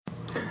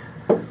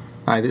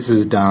Hi, this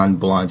is Don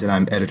Blunt, and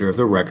I'm editor of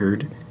The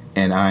Record,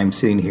 and I'm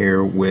sitting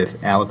here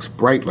with Alex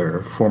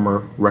Breitler,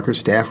 former Record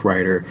staff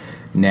writer,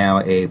 now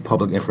a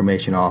public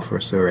information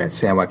officer at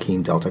San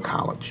Joaquin Delta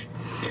College.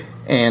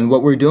 And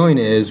what we're doing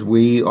is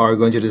we are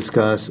going to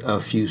discuss a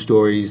few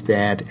stories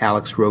that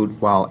Alex wrote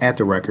while at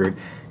The Record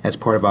as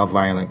part of our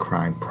Violent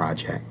Crime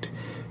Project.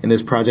 In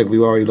this project,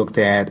 we've already looked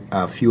at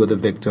a few of the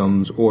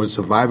victims or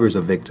survivors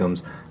of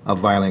victims of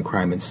violent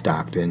crime in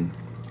Stockton.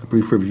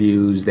 Brief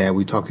reviews that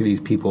we talk to these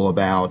people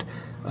about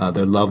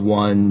their loved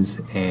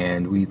ones,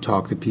 and we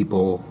talk to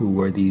people who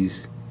were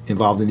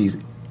involved in these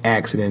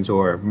accidents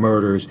or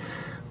murders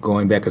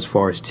going back as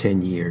far as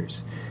 10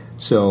 years.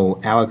 So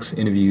Alex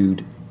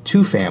interviewed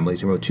two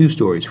families and wrote two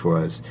stories for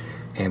us,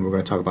 and we're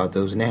going to talk about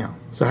those now.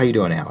 So how you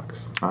doing,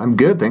 Alex? I'm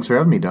good. Thanks for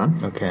having me, Don.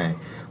 Okay.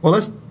 Well,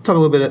 let's talk a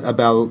little bit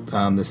about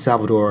the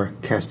Salvador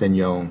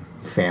Castañón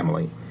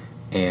family,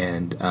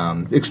 and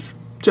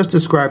just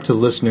describe to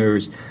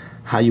listeners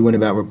how you went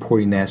about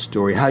reporting that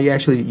story, how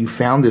you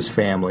found this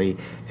family,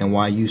 and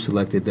why you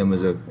selected them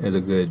as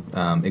a good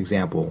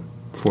example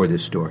for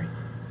this story.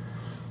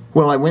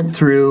 Well, I went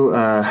through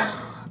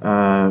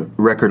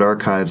record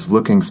archives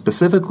looking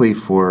specifically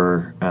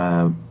for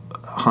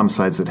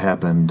homicides that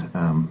happened,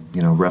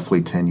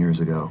 roughly 10 years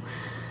ago.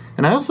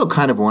 And I also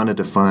kind of wanted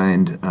to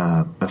find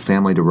a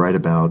family to write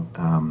about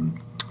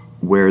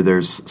where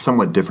there's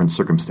somewhat different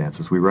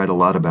circumstances. We write a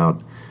lot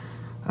about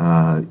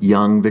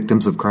young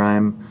victims of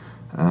crime,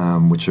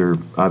 which are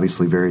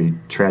obviously very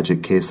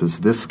tragic cases.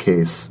 This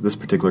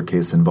particular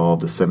case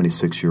involved a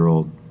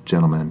 76-year-old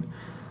gentleman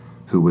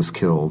who was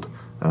killed,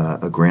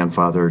 a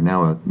grandfather,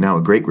 now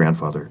a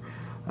great-grandfather.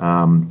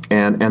 And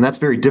that's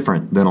very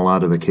different than a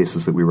lot of the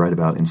cases that we write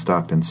about in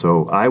Stockton.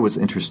 So I was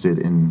interested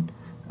in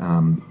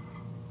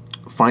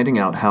finding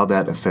out how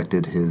that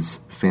affected his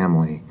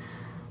family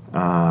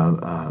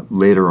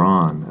later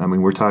on. I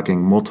mean, we're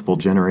talking multiple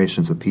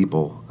generations of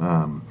people.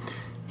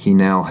 He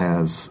now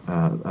has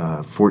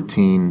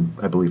 14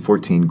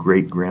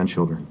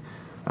 great-grandchildren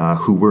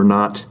who were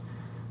not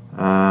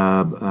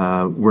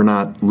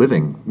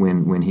living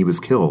when he was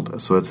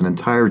killed. So it's an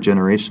entire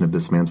generation of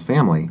this man's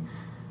family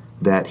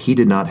that he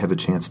did not have a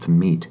chance to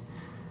meet,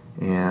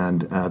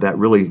 and that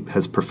really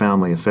has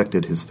profoundly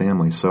affected his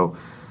family. So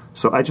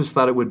I just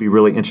thought it would be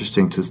really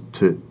interesting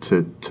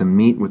to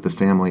meet with the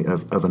family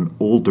of an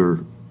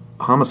older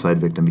homicide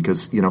victim,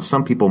 because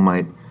some people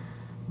might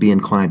be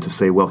inclined to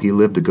say, well, he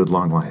lived a good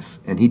long life,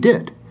 and he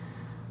did,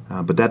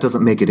 but that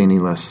doesn't make it any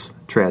less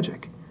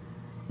tragic.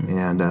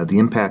 And the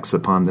impacts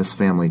upon this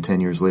family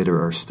 10 years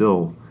later are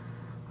still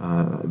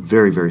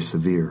very, very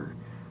severe.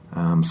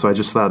 So I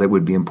just thought it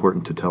would be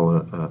important to tell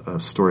a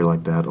story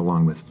like that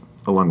along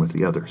with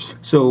the others.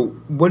 So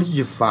what did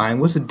you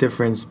find? What's the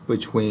difference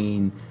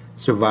between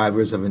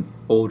survivors of an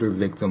older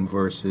victim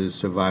versus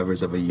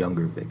survivors of a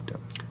younger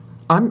victim?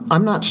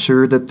 I'm not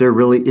sure that there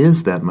really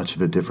is that much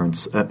of a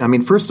difference. I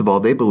mean, first of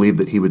all, they believe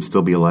that he would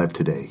still be alive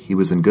today. He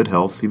was in good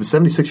health. He was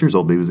 76 years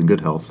old, but he was in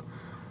good health.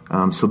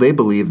 So they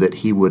believe that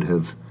he would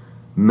have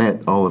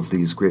met all of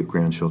these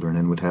great-grandchildren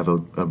and would have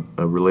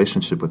a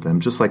relationship with them,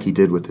 just like he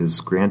did with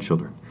his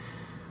grandchildren.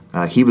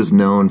 He was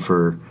known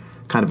for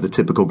kind of the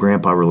typical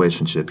grandpa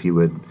relationship. He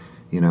would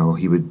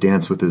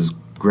dance with his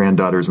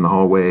granddaughters in the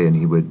hallway, and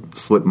he would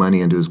slip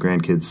money into his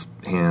grandkids'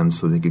 hands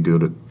so they could go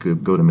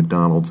to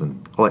McDonald's and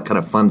all that kind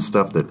of fun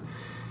stuff that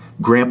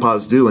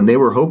grandpas do. And they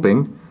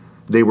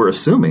were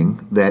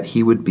assuming that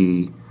he would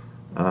be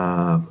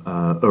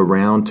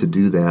around to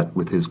do that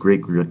with his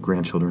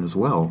great-grandchildren as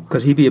well.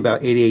 Because he'd be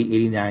about 88,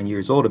 89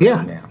 years old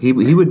about now. He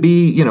would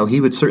be,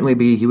 he would certainly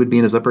be, he would be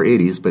in his upper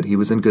 80s, but he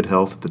was in good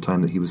health at the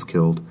time that he was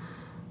killed.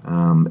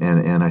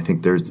 And I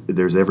think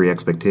there's every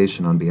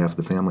expectation on behalf of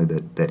the family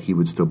that he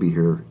would still be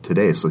here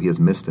today. So he has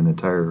missed an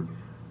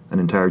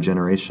entire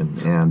generation.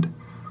 And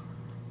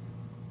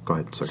go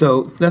ahead. Sorry.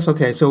 So that's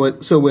okay.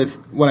 So with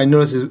what I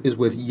notice is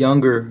with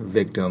younger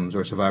victims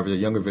or survivors of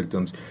younger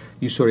victims,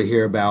 you sort of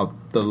hear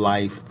about the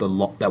life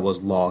that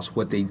was lost,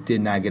 what they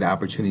did not get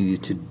opportunity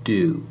to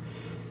do.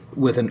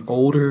 With an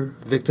older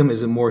victim,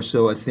 is it more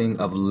so a thing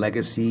of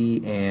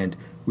legacy and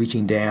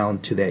reaching down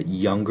to that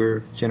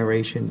younger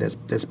generation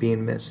that's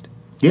being missed?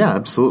 Yeah,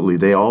 absolutely.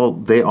 They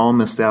all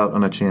missed out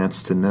on a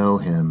chance to know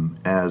him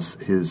as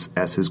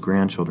his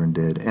grandchildren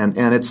did, and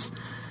it's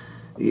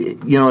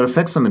it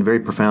affects them in very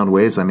profound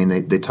ways. I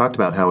mean, they talked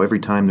about how every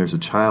time there's a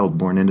child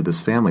born into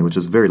this family, which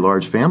is a very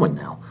large family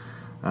now,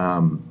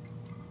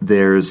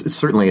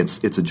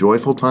 it's a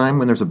joyful time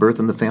when there's a birth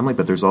in the family,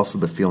 but there's also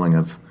the feeling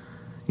of,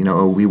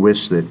 we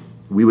wish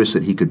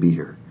that he could be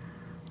here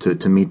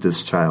to meet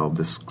this child,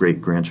 this great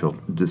grandchild.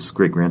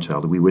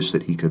 We wish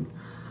that he could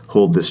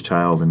hold this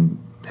child and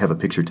have a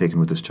picture taken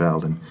with this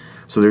child. And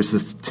so there's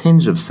this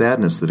tinge of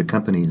sadness that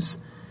accompanies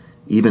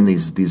even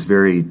these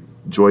very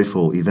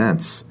joyful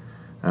events,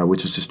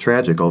 which is just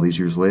tragic all these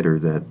years later,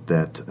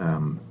 that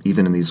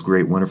even in these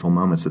great, wonderful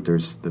moments that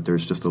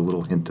there's just a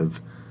little hint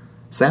of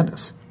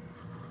sadness.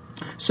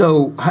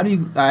 So how do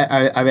you –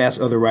 I've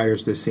asked other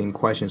writers the same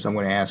question, so I'm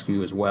going to ask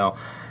you as well.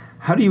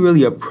 How do you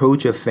really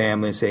approach a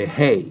family and say,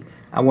 hey,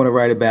 I want to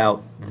write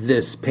about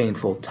this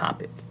painful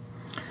topic?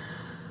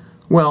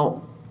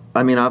 Well,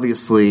 I mean,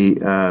 obviously,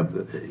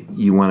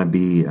 you want to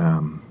be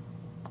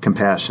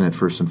compassionate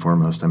first and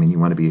foremost. I mean, you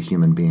want to be a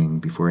human being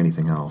before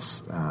anything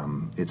else.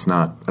 It's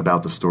not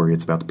about the story;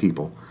 it's about the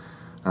people.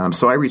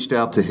 So I reached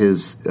out to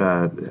his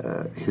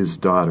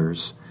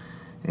daughters,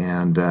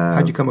 and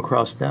how'd you come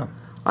across them?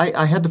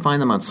 I had to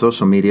find them on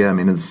social media. I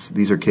mean,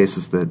 these are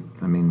cases that,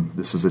 I mean,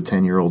 this is a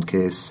 10-year-old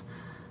case,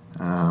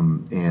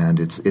 and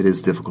it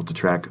is difficult to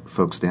track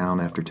folks down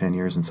after 10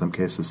 years in some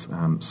cases.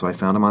 So I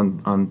found them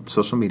on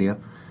social media,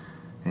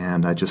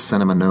 and I just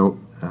sent them a note,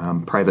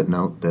 private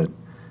note that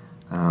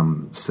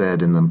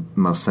said in the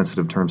most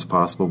sensitive terms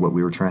possible what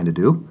we were trying to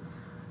do,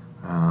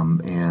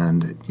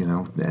 and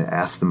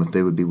asked them if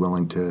they would be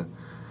willing to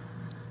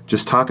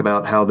just talk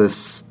about how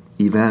this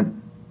event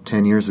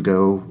 10 years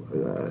ago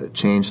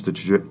changed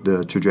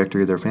the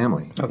trajectory of their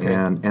family. Okay.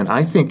 And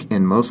I think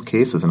in most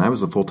cases, and I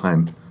was a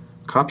full-time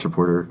cops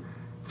reporter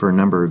for a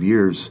number of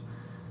years,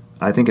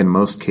 I think in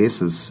most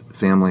cases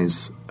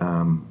families,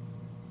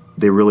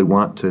 they really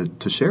want to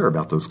share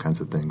about those kinds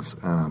of things.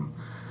 They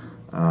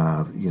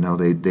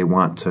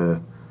want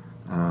to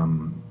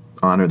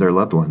honor their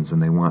loved ones,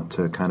 and they want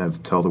to kind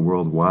of tell the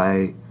world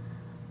why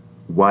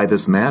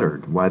this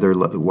mattered, why their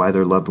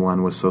loved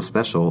one was so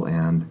special,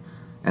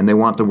 and they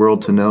want the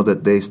world to know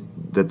that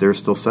they're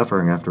still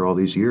suffering after all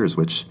these years.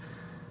 Which,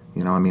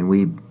 I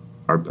mean,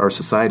 our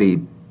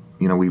society,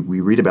 we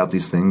read about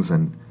these things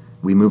and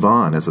we move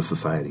on as a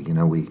society.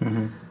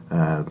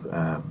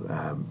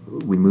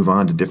 We move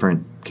on to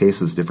different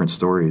cases, different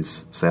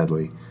stories,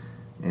 sadly,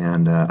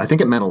 and I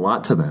think it meant a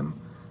lot to them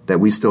that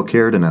we still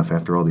cared enough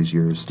after all these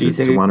years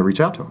to want to reach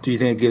out to him. Do you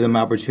think it gave them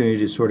opportunity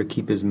to sort of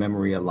keep his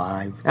memory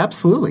alive?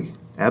 Absolutely,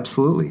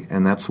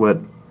 and that's what.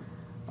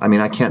 I mean,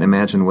 I can't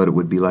imagine what it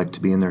would be like to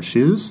be in their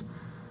shoes,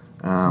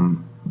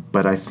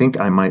 but I think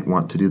I might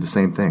want to do the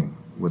same thing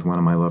with one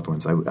of my loved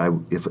ones.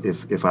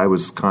 If I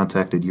was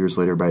contacted years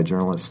later by a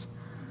journalist,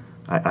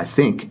 I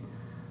think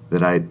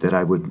that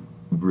I would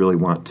really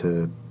want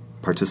to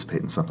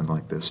participate in something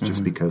like this,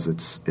 just because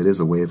it is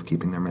a way of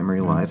keeping their memory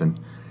alive and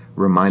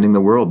reminding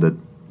the world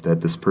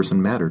that this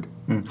person mattered.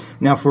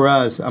 Now, for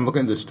us, I'm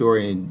looking at the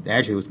story, and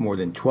actually it was more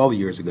than 12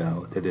 years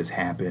ago that this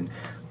happened,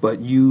 but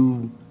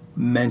you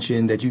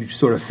mentioned that you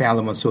sort of found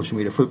them on social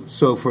media.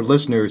 So for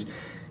listeners,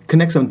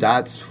 connect some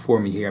dots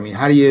for me here. I mean,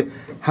 how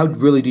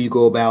really do you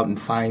go about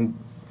and find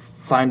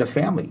a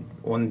family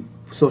on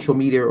social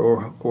media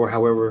or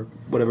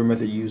whatever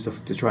method you use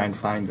to try and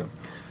find them?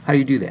 How do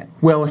you do that?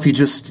 Well, if you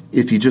just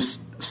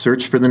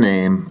search for the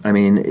name, I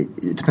mean,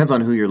 it depends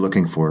on who you're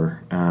looking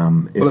for.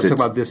 Let's talk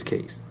about this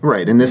case.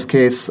 Right. In this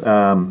case,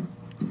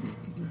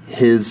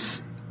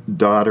 his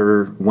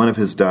daughter, one of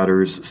his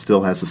daughters,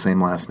 still has the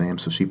same last name,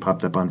 so she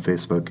popped up on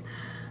Facebook,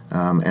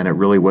 and it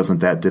really wasn't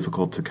that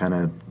difficult to kind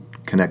of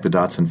connect the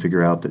dots and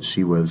figure out that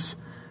she was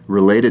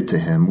related to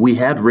him. We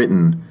had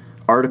written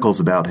articles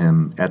about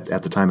him at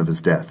the time of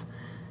his death,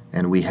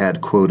 and we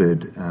had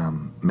quoted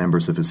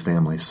members of his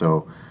family,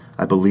 so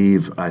I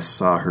believe I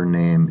saw her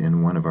name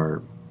in one of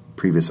our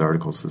previous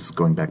articles. This is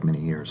going back many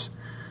years.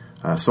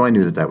 So I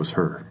knew that was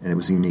her, and it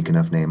was a unique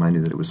enough name. I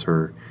knew that it was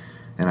her,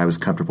 and I was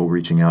comfortable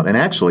reaching out. And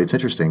actually, it's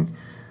interesting,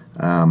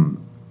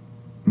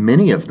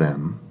 many of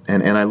them,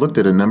 and I looked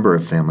at a number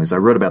of families. I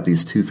wrote about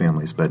these two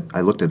families, but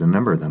I looked at a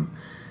number of them,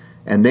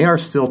 and they are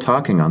still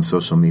talking on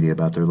social media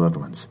about their loved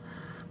ones.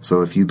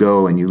 So if you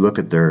go and you look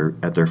at their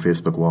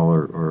Facebook wall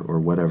or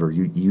whatever,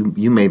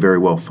 you may very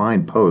well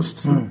find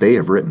posts that they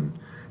have written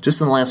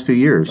just in the last few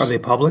years. Are they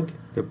public?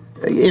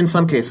 In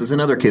some cases. In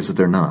other cases,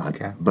 they're not.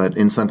 Okay. But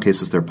in some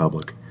cases, they're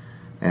public.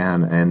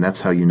 And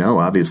that's how you know,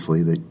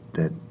 obviously, that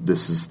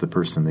this is the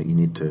person that you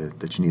need to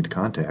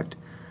contact.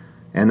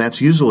 And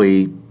that's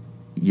usually,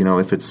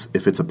 if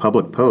it's a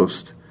public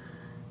post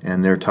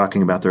and they're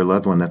talking about their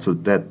loved one,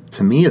 that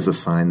to me is a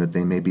sign that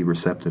they may be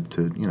receptive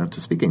to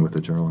speaking with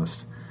a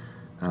journalist.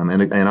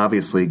 And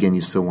obviously, again,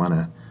 you still want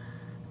to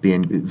be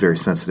very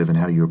sensitive in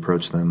how you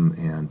approach them.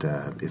 And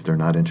if they're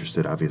not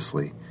interested,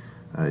 obviously,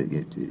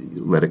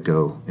 let it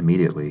go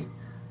immediately.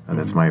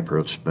 That's my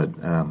approach. But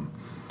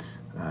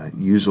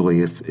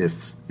usually,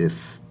 if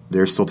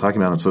they're still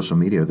talking about it on social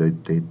media,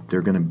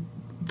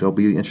 they'll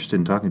be interested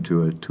in talking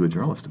to a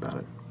journalist about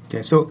it.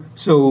 Okay, so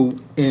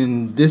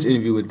in this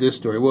interview with this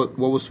story, what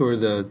was sort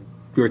of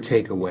your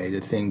takeaway, the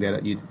thing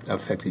that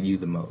affected you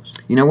the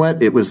most? You know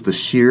what? It was the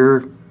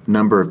sheer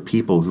number of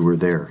people who were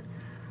there.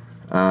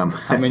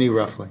 How many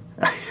roughly?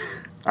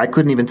 I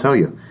couldn't even tell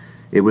you.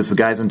 It was the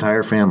guy's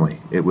entire family.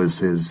 It was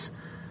his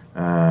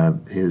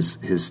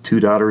two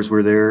daughters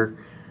were there.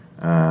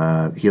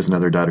 He has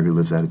another daughter who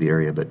lives out of the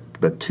area,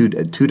 but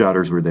two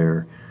daughters were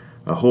there.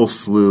 A whole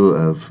slew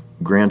of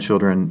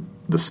grandchildren,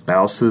 the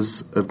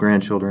spouses of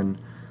grandchildren,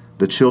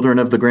 the children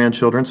of the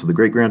grandchildren. So the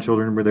great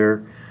grandchildren were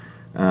there.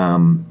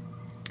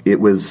 It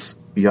was.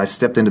 I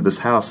stepped into this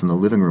house and the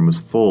living room was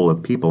full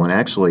of people. And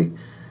actually,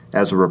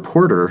 as a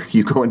reporter,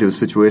 you go into a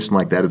situation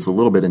like that, it's a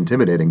little bit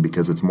intimidating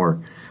because it's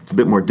a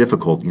bit more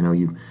difficult.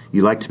 You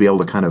like to be able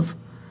to kind of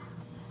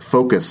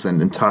focus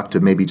and talk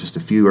to maybe just a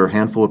few or a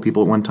handful of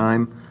people at one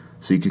time,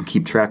 so you can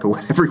keep track of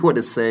what everyone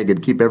is saying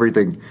and keep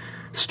everything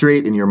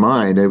straight in your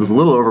mind. It was a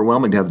little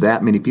overwhelming to have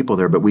that many people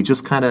there, but we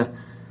just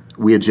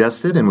we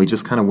adjusted and we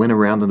just kind of went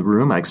around in the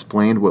room. I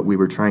explained what we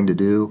were trying to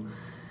do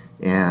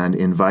and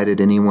invited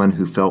anyone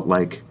who felt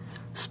like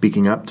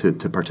speaking up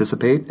to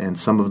participate, and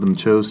some of them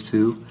chose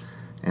to,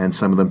 and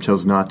some of them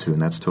chose not to,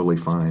 and that's totally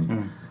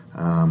fine.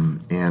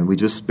 And we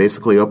just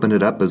basically opened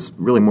it up as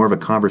really more of a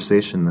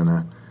conversation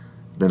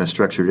than a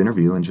structured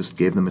interview, and just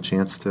gave them a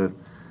chance to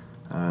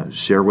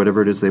share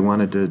whatever it is they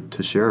wanted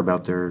to share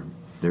about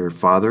their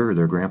father or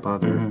their grandpa,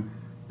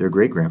 their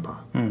great-grandpa.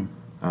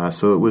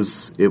 So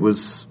it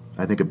was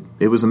I think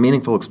it was a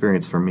meaningful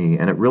experience for me,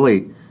 and it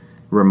really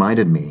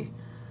reminded me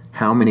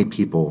how many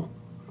people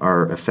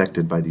are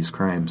affected by these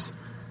crimes.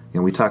 You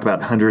know, we talk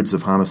about hundreds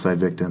of homicide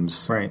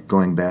victims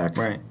going back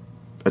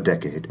a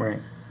decade. Right.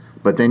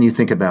 But then you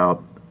think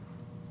about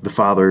the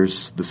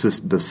fathers, the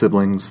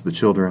siblings, the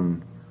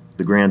children,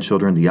 the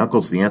grandchildren, the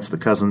uncles, the aunts, the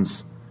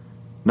cousins,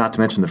 not to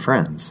mention the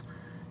friends.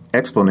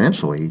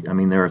 Exponentially, I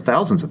mean, there are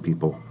thousands of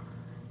people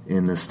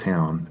in this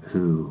town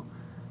who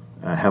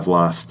have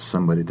lost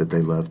somebody that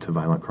they love to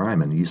violent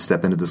crime. And you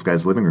step into this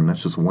guy's living room,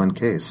 that's just one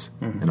case.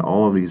 And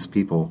all of these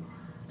people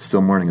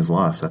still mourning his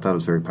loss. I thought it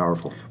was very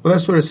powerful. Well,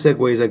 that sort of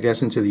segues, I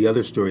guess, into the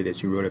other story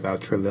that you wrote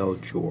about Travell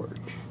George.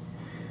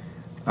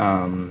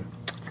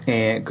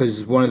 And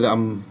because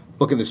I'm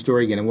looking at the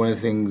story again, and one of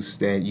the things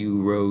that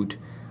you wrote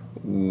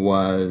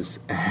was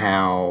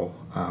how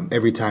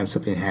every time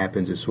something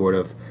happens, it sort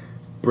of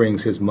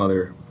brings his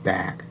mother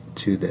back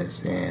to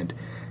this, and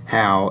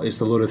how it's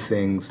the little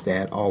things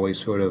that always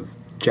sort of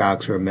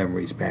jogs her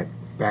memories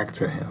back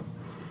to him.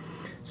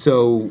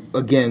 So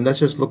again, let's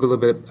just look a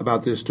little bit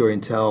about this story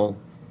and tell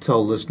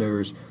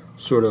listeners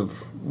sort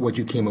of what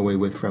you came away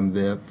with from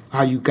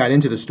how you got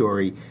into the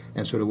story,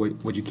 and sort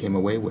of what you came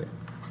away with.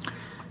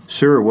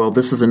 Sure. Well,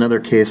 this is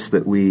another case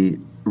that we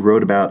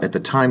wrote about at the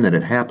time that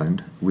it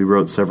happened. We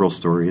wrote several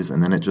stories,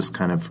 and then it just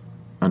kind of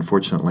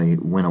unfortunately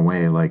went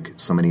away, like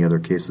so many other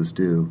cases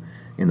do,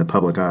 in the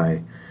public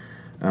eye.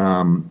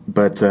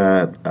 But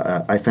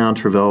I found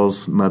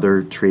Travell's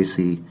mother,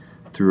 Tracy,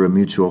 through a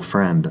mutual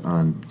friend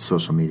on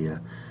social media.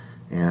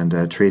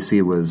 And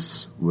Tracy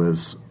was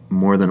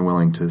more than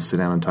willing to sit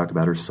down and talk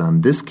about her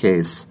son. This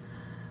case,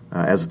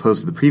 as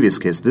opposed to the previous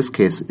case, this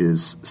case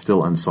is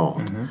still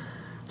unsolved.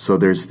 So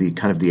there's the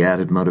kind of the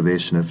added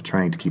motivation of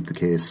trying to keep the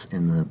case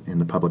in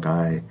the public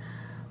eye,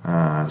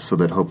 so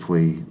that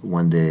hopefully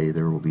one day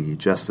there will be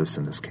justice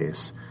in this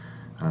case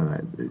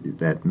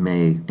that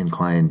may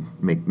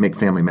make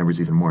family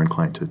members even more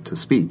inclined to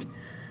speak.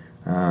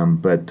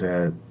 But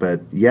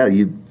yeah,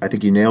 I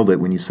think you nailed it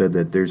when you said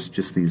that there's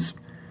just these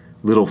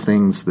little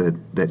things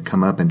that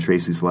come up in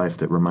Tracy's life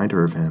that remind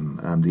her of him.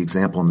 The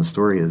example in the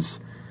story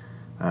is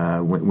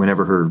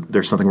whenever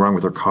there's something wrong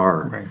with her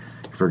car. Right.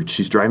 If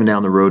she's driving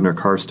down the road and her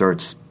car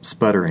starts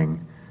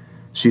sputtering,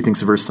 she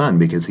thinks of her son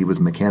because he was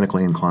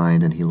mechanically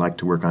inclined and he liked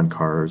to work on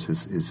cars.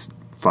 His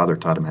father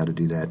taught him how to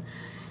do that.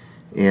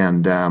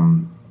 And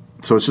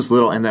so it's just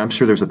little, and I'm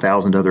sure there's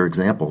 1,000 other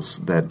examples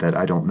that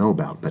I don't know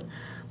about, but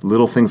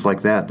little things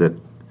like that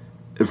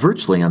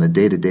virtually on a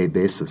day-to-day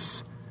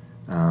basis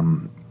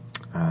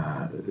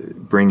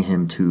bring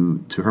him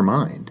to her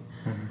mind.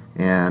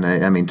 And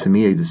I mean, to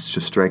me, it's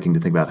just striking to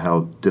think about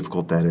how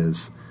difficult that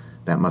is.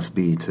 That must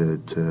be to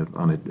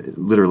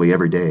literally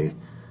every day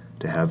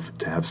to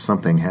have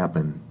something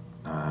happen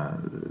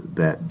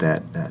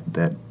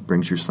that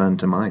brings your son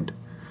to mind.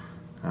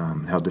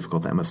 How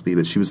difficult that must be.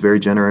 But she was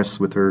very generous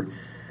with her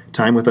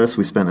time with us.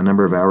 We spent a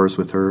number of hours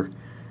with her,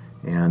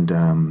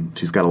 and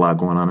she's got a lot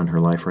going on in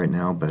her life right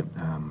now. But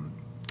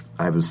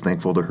I was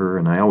thankful to her,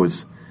 and I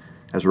always,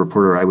 as a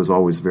reporter, I was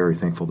always very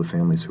thankful to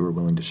families who are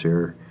willing to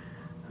share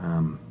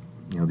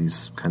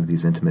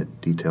these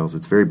intimate details.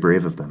 It's very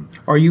brave of them.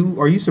 Are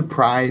you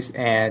surprised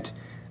at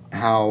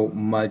how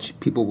much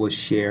people will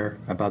share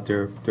about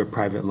their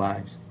private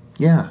lives?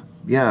 Yeah.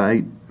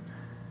 I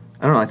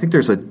don't know. I think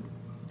there's a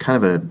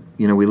kind of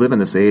we live in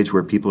this age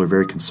where people are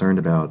very concerned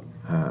about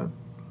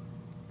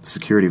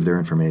security of their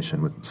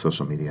information with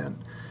social media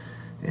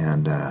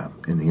and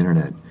in the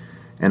internet.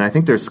 And I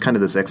think there's kind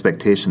of this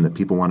expectation that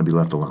people want to be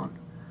left alone,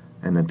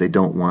 and that they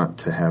don't want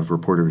to have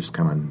reporters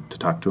come in to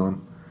talk to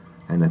them,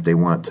 and that they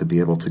want to be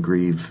able to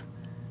grieve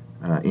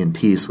in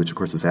peace, which of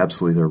course is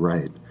absolutely their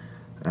right.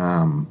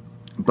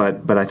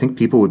 But I think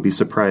people would be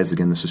surprised.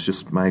 Again, this is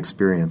just my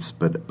experience,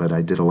 but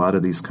I did a lot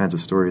of these kinds of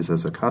stories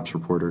as a cops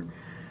reporter.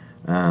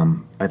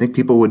 I think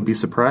people would be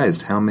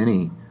surprised how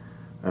many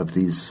of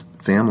these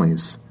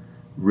families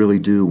really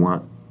do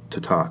want to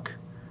talk.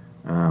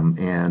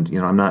 And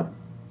I'm not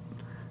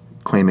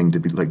claiming to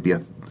be a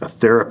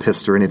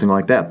therapist or anything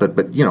like that, but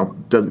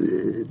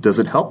does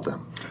it help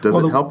them? Does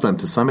it help them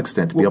to some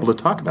extent to be able to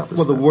talk about this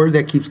stuff? Well, the word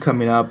that keeps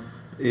coming up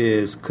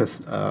is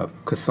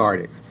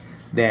cathartic.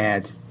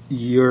 That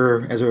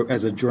you're,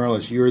 as a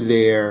journalist, you're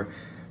they're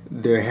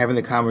having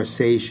the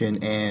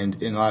conversation,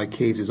 and in a lot of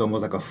cases,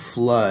 almost like a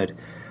flood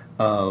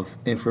of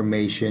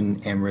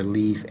information and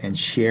relief and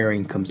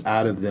sharing comes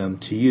out of them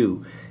to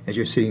you as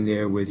you're sitting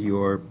there with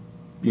your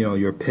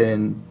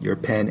pen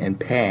and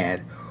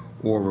pad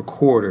or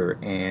recorder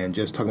and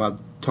just talking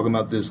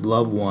about this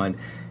loved one,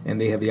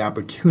 and they have the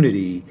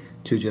opportunity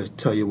to just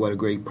tell you what a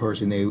great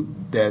person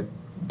that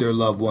their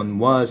loved one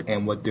was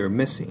and what they're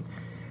missing.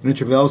 In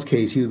Trevel's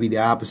case, he would be the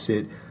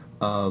opposite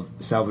of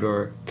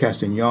Salvador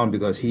Castañón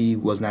because he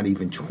was not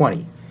even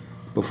 20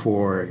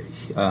 before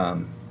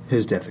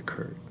his death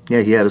occurred.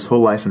 Yeah, he had his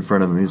whole life in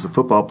front of him. He was a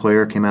football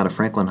player, came out of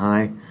Franklin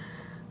High,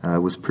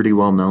 was pretty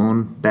well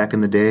known back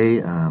in the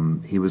day.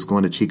 He was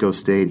going to Chico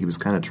State. He was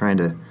kind of trying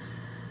to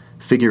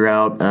figure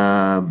out,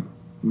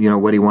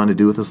 what he wanted to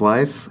do with his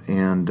life,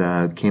 and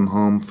came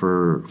home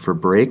for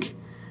break,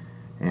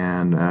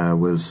 and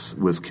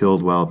was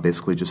killed while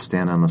basically just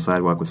standing on the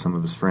sidewalk with some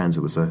of his friends.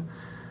 It was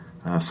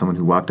someone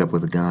who walked up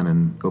with a gun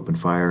and opened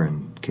fire,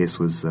 and the case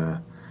was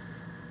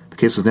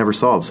never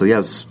solved. So yeah, it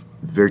was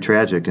very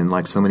tragic, and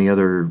like so many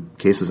other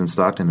cases in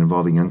Stockton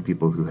involving young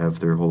people who have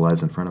their whole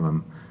lives in front of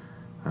them,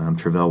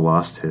 Trevel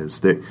lost his.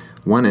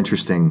 One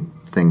interesting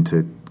thing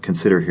to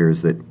consider here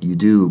is that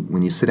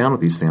when you sit down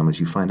with these families,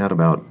 you find out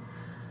about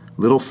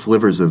little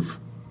slivers of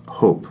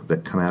hope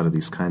that come out of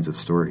these kinds of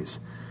stories.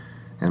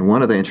 And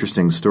one of the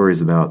interesting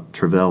stories about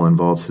Trevel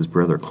involves his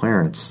brother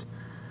Clarence,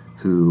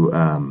 who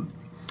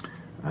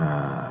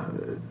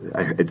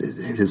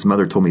his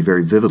mother told me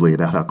very vividly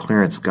about how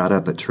Clarence got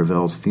up at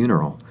Trevel's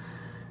funeral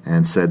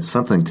and said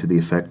something to the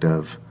effect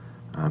of,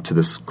 to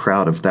this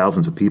crowd of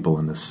thousands of people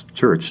in this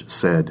church,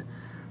 said,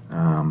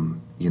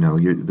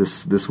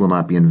 this will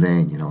not be in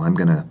vain. I'm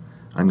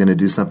gonna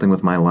do something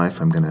with my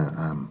life. I'm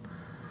gonna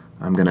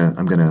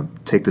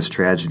take this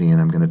tragedy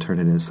and I'm gonna turn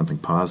it into something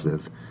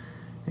positive.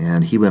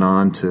 And he went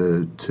on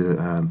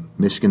to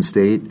Michigan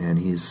State, and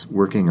he's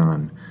working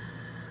on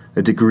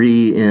a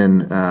degree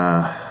in.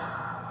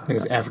 I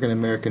think it's African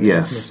American.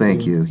 Yes,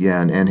 thank you.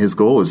 Yeah, and his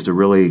goal is to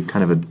really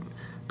kind of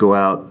go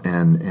out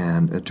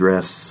and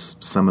address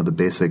some of the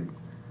basic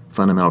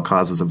fundamental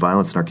causes of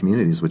violence in our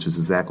communities, which is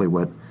exactly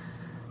what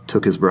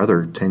took his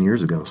brother 10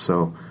 years ago.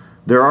 So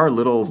there are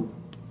little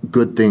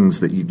good things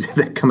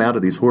that come out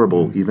of these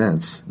horrible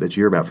events that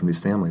you hear about from these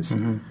families.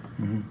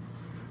 Mm-hmm. Mm-hmm.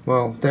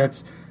 Well,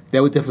 that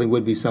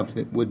would be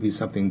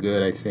something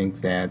good. I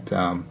think that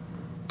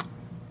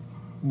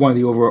one of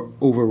the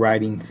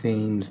overriding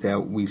themes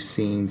that we've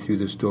seen through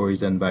the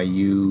stories done by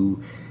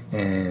you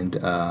and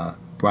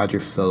Roger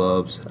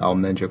Phillips,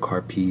 Almendra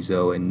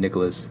Carpizo, and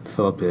Nicholas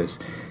Philippus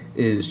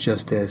is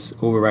just this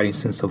overriding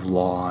sense of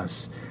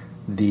loss,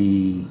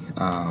 the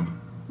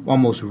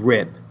almost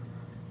rip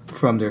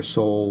from their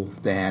soul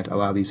that a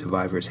lot of these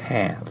survivors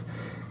have.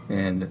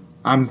 And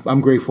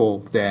I'm grateful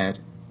that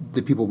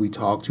the people we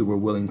talked to were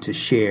willing to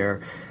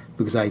share,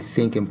 because I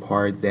think in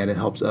part that it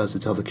helps us to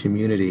tell the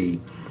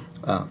community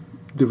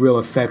the real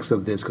effects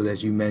of this, because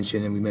as you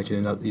mentioned, and we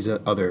mentioned in these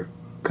other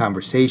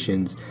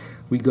conversations,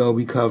 we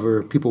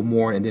cover, people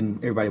mourn, and then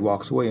everybody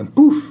walks away, and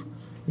poof,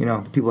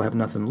 people have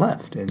nothing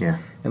left. And yeah.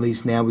 At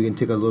least now we can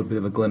take a little bit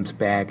of a glimpse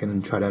back and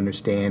then try to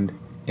understand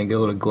and get a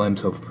little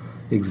glimpse of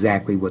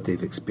exactly what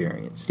they've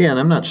experienced. Yeah, and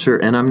I'm not sure,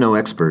 and I'm no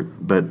expert,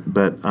 but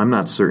I'm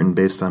not certain,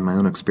 based on my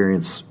own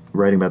experience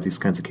writing about these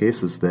kinds of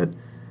cases, that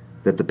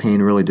the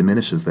pain really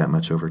diminishes that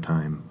much over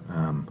time.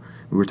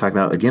 We're talking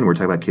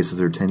about cases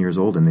that are 10 years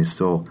old, and they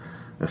still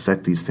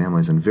affect these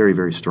families in very,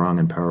 very strong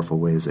and powerful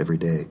ways every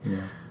day.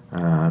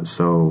 Yeah.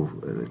 So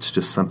it's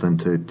just something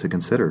to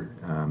consider.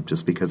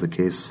 Just because a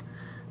case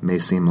may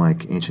seem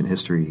like ancient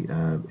history,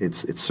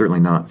 it's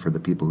certainly not for the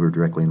people who are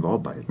directly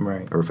involved by it,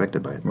 right, or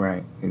affected by it.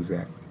 Right,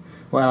 exactly.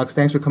 Well, Alex,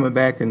 thanks for coming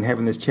back and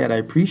having this chat. I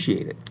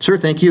appreciate it. Sure,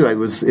 thank you. It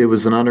was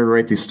an honor to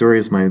write these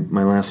stories, my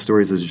last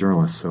stories as a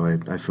journalist, so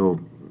I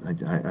hope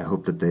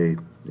that they,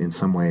 in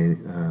some way,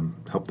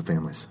 help the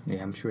families.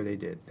 Yeah, I'm sure they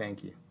did.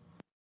 Thank you.